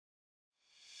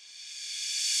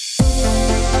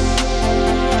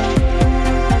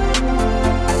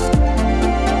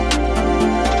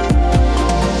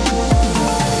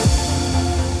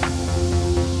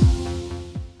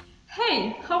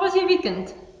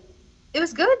It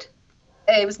was good.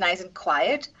 It was nice and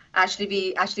quiet. Actually,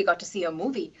 we actually got to see a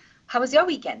movie. How was your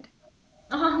weekend?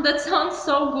 Oh, that sounds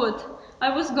so good.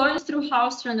 I was going through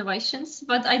house renovations,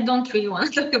 but I don't really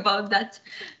want to talk about that.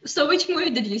 So, which movie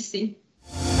did you see?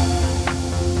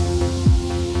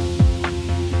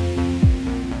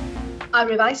 Our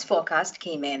revised forecast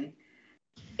came in.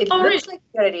 It Oh, really? looks like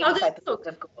we're at How did it 85% look?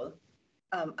 of goal.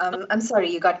 I'm sorry,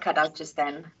 you got cut out just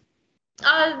then.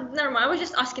 Never mind. I was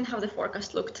just asking how the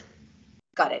forecast looked.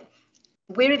 Got it.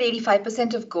 We're at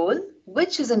 85% of goal,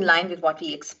 which is in line with what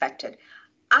we expected. Do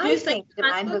I you think think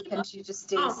demand demand will will keep up? continue to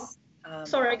stay. Oh,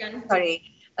 sorry again. Sorry,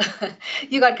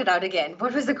 you got cut out again.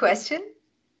 What was the question?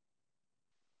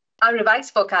 Our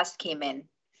revised forecast came in.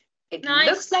 It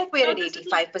looks Nice. like we're How at does it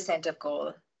look? 85% of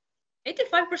goal.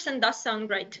 85% does sound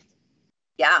great.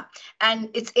 Yeah, and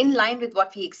it's in line with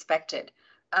what we expected.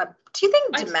 Do you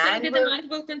think I think the demand will? demand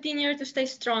will continue to stay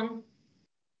strong.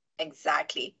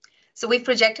 Exactly. So we've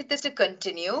projected this to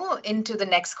continue into the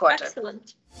next quarter.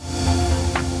 Excellent.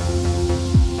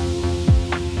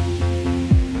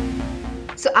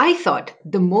 So I thought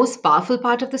the most powerful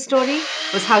part of the story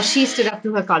was how she stood up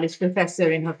to her college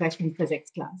professor in her freshman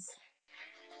physics class.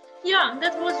 Yeah,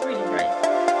 that was really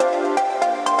great.